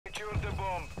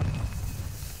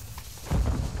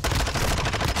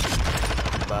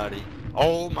body.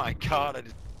 Oh my god, I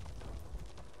just...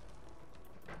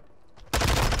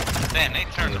 Man, they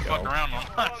turned the fuck around on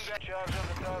us.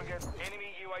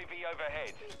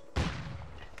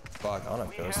 Fuck, I don't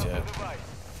have ghost yet.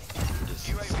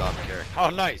 Just stop caring.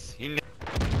 Oh, nice. He...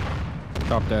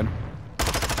 Top dead.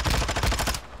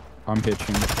 I'm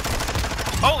pitching.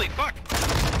 Holy fuck!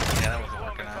 Yeah, that wasn't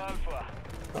working out.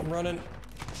 I'm running.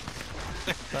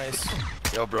 Nice.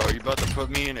 Yo, bro, you about to put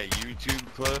me in a YouTube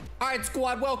clip? Alright,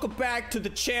 squad, welcome back to the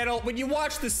channel. When you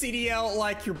watch the CDL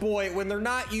like your boy, when they're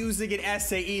not using an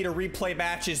SAE to replay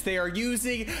matches, they are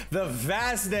using the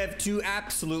Vaznev to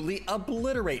absolutely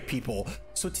obliterate people.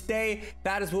 So today,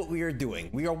 that is what we are doing.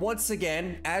 We are once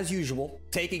again, as usual,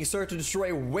 taking Search and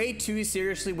Destroy way too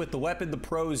seriously with the weapon the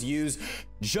pros use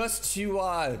just to,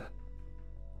 I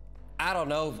don't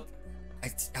know.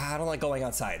 I don't like going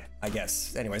outside, I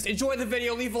guess. Anyways, enjoy the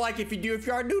video. Leave a like if you do. If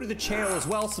you are new to the channel as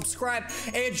well, subscribe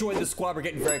and join the squad. We're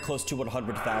getting very close to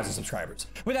 100,000 subscribers.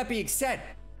 With that being said,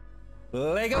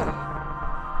 let's go.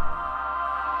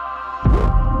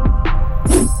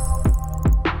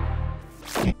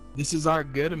 This is our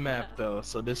good map though,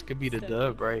 so this could be the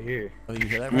dub right here. Oh, you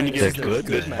hear that? When Right? you get This is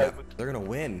good the map. They're gonna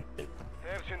win. Search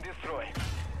and destroy.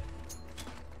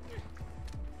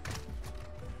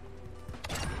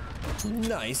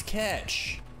 Nice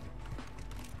catch.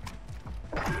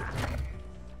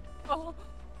 Oh.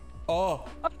 Oh.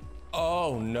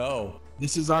 Oh no.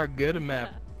 This is our good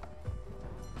map.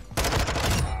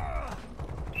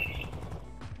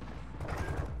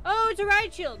 Oh, it's a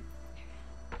riot shield.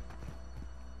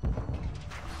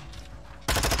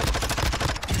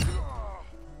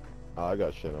 Oh, I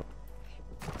got shit on.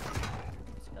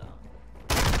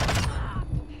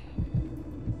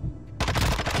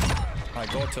 I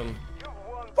got him.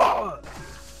 Fuck!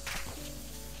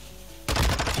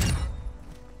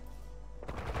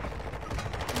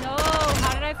 No,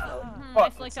 how did I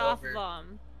flicked off of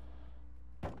them.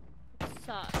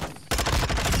 Sucks.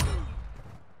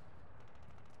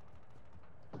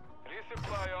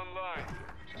 Resupply online.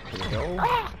 Here we go.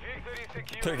 Victory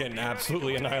secure. They're getting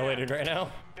absolutely annihilated right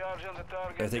now. Charge on the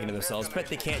target. They're thinking to themselves, bet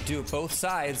they can't do it both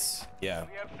sides. Yeah.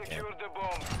 We have Can. secured the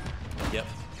bomb. Yep,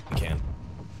 you can.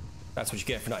 That's what you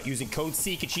get for not using code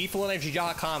SEEK at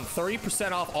GFuelEnergy.com.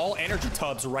 30% off all energy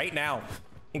tubs right now,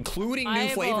 including new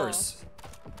Eyeball. flavors.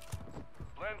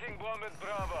 Planting bomb at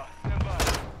Bravo. Stand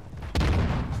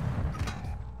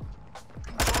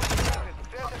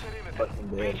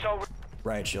by. Reach over.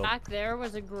 Riot shield. Back there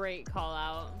was a great call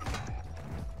out.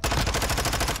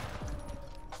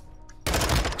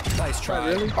 Nice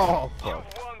try. Oh, You won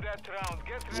that round.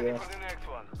 Get ready for the next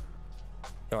one.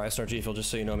 Alright, Star G-Fuel, just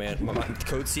so you know, man, my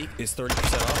code SEEK is 30%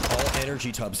 off all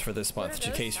energy tubs for this month, just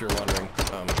in case you're wondering.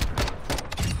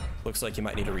 Looks like you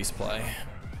might need a resupply.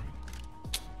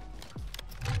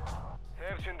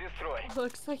 Search and destroy.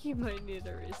 Looks like you might need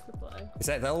a resupply. Is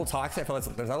that a little toxic? I feel like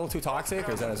is that a little too toxic,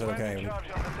 or is that okay? Charge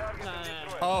on the target and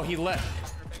destroy. Oh, he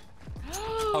left.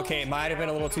 Okay, it might have been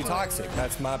a little too toxic.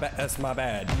 That's my bad. That's my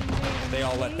bad. They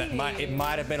all let that. It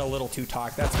might have been a little too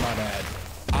toxic. That's my bad.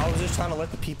 I was just trying to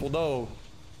let the people know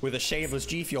with a shameless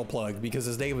G Fuel plug because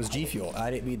his name was G Fuel.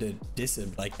 I didn't mean to diss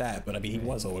him like that, but I mean he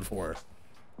was 0-4.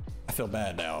 I feel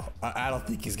bad now. I don't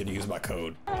think he's gonna use my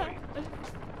code. We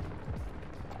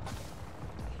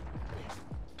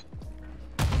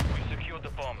secured the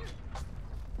bomb.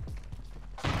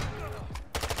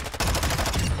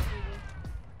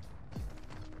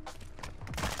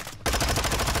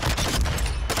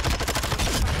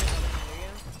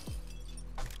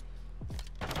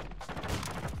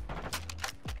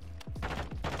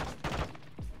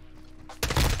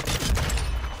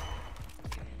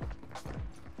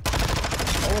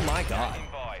 Oh my god.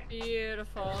 Standing by.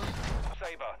 Beautiful.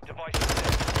 Saber, device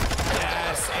set.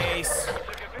 Yes, ace.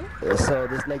 So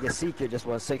this nigga Secret just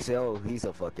won 6-0. He's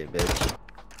a fucking bitch.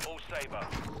 All Saber.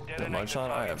 The Detonate munch the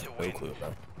on? I target have to no win. clue,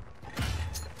 bro.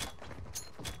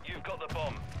 You've got the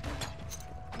bomb.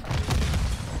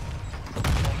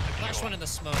 Flash one in the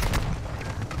smoke.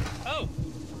 Oh!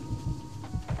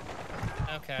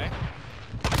 Okay.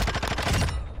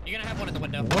 You're gonna have one in the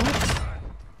window. what?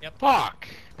 Yep. Fuck!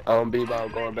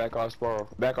 B-bomb going back on spawn.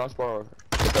 Back on spawn.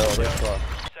 With Saber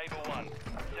 1.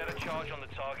 Set a charge on the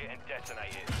target and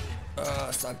detonate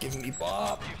it. Stop giving me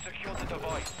bomb. You've secured the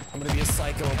device. I'm gonna be a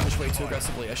psycho and push way too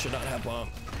aggressively. I should not have bomb.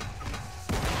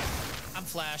 I'm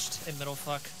flashed in middle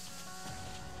fuck.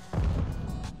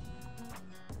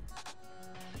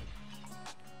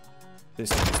 This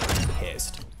dude is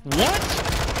pissed.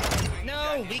 What?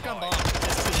 No! Weak on bomb.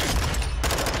 That's two there.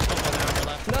 One more down,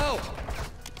 left. No!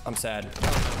 I'm sad.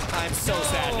 I'm so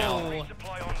sad now.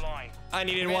 Resupply online. I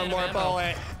needed one more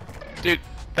bullet. Dude,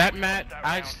 That Matt,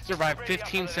 I survived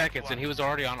 15 seconds and he was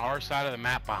already on our side of the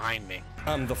map behind me.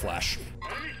 I'm the Flash.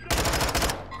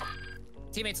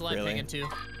 Teammates lag Really? pinging too.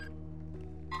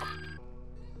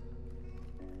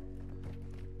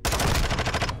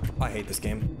 I hate this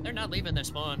game. They're not leaving their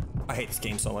spawn. I hate this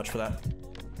game so much for that.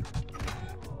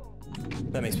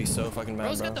 That makes me so fucking mad,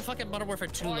 Bro's bro. got the fucking Modern Warfare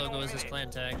 2 logo as his clan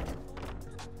tag.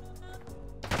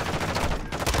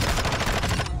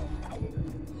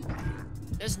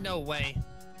 There's no way.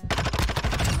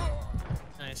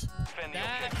 Nice.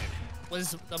 That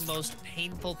was the most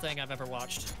painful thing I've ever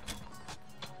watched.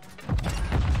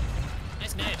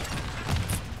 Nice nade.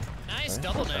 Nice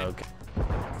double nade. Okay.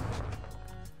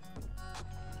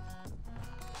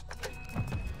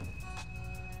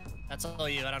 That's all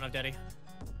you. I don't know, Daddy.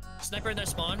 Sniper in their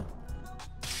spawn.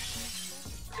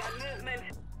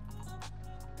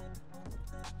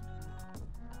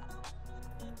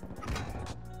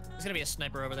 There's gonna be a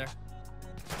sniper over there.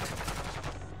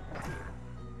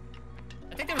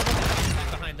 I think there was one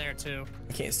behind there too.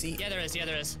 I can't see. Yeah, there is. Yeah,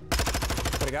 there is.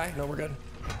 Got a guy? No, we're good.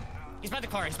 He's by the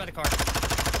car. He's by the car.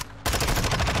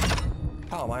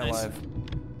 How am I Nice. alive?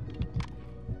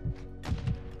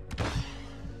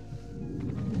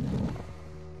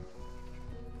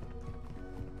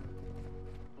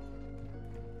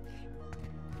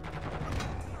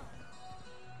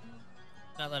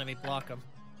 Not letting me block him.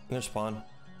 There's spawn.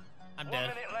 I'm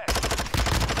dead.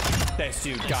 This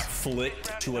dude got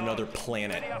flipped to another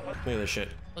planet. Look at this shit.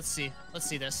 Let's see. Let's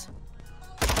see this.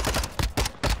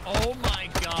 Oh my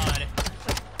god.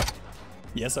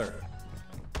 Yes, sir.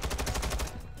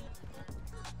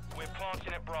 We're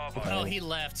planting at Bravo. Oh, he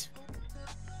left.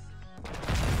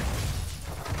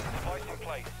 Device in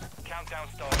place. Countdown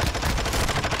starts.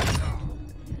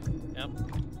 Yep.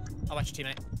 I'll watch your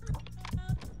teammate.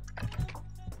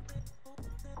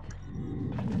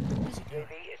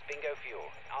 UAV is bingo fuel.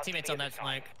 Teammates on that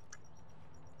flank.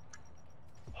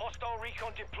 Hostile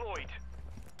recon deployed.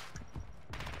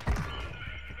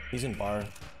 He's in bar.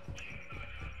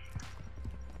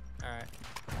 Alright.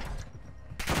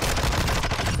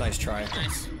 Nice try.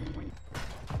 Nice.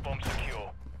 Bomb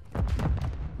secure.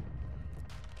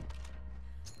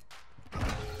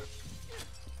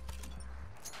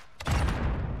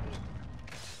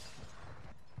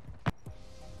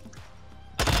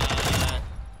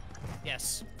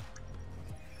 Yes.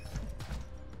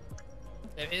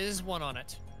 There is one on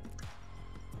it.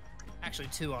 Actually,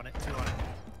 two on it. Two on it.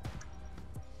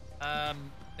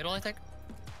 Middle, I think.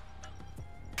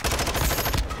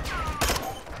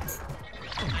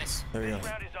 Nice. There we go.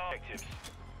 Round is our objectives.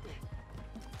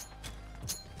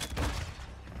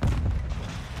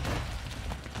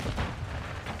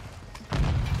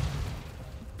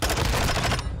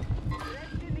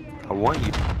 I want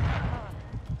you.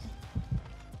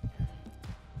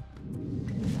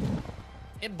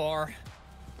 In bar.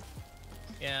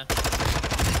 Yeah.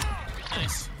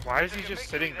 Nice. Why is he just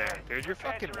sitting there? Dude, you're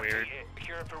fucking weird.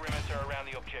 Secure a perimeter around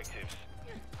the objectives.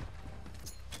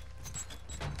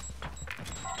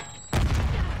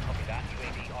 Copy that.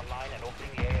 UAV online and opening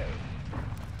the AO.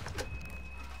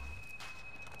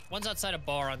 One's outside a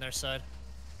bar on their side.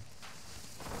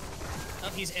 Oh,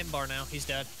 he's in bar now. He's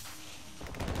dead.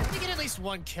 Let me get at least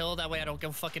one kill. That way I don't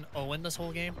go fucking Owen this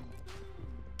whole game.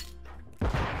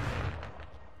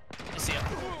 I see him.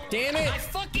 Damn it! I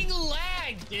fucking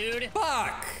lagged, dude.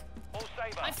 Fuck! All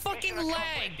saber. I fucking Mission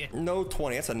accomplished. lagged. No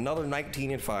 20. That's another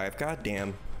 19 and 5. God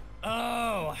damn.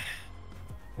 Oh.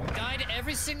 Died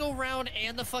every single round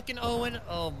and the fucking Owen.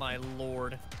 Oh my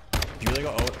lord. You really go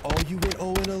Owen? Oh, you went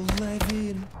 0 and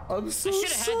 11. I'm so I should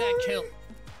have had that sorry. kill.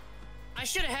 I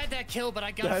should have had that kill, but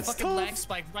I got That's a fucking tough. lag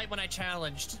spike right when I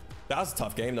challenged. That was a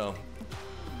tough game, though.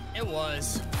 It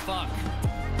was. Fuck.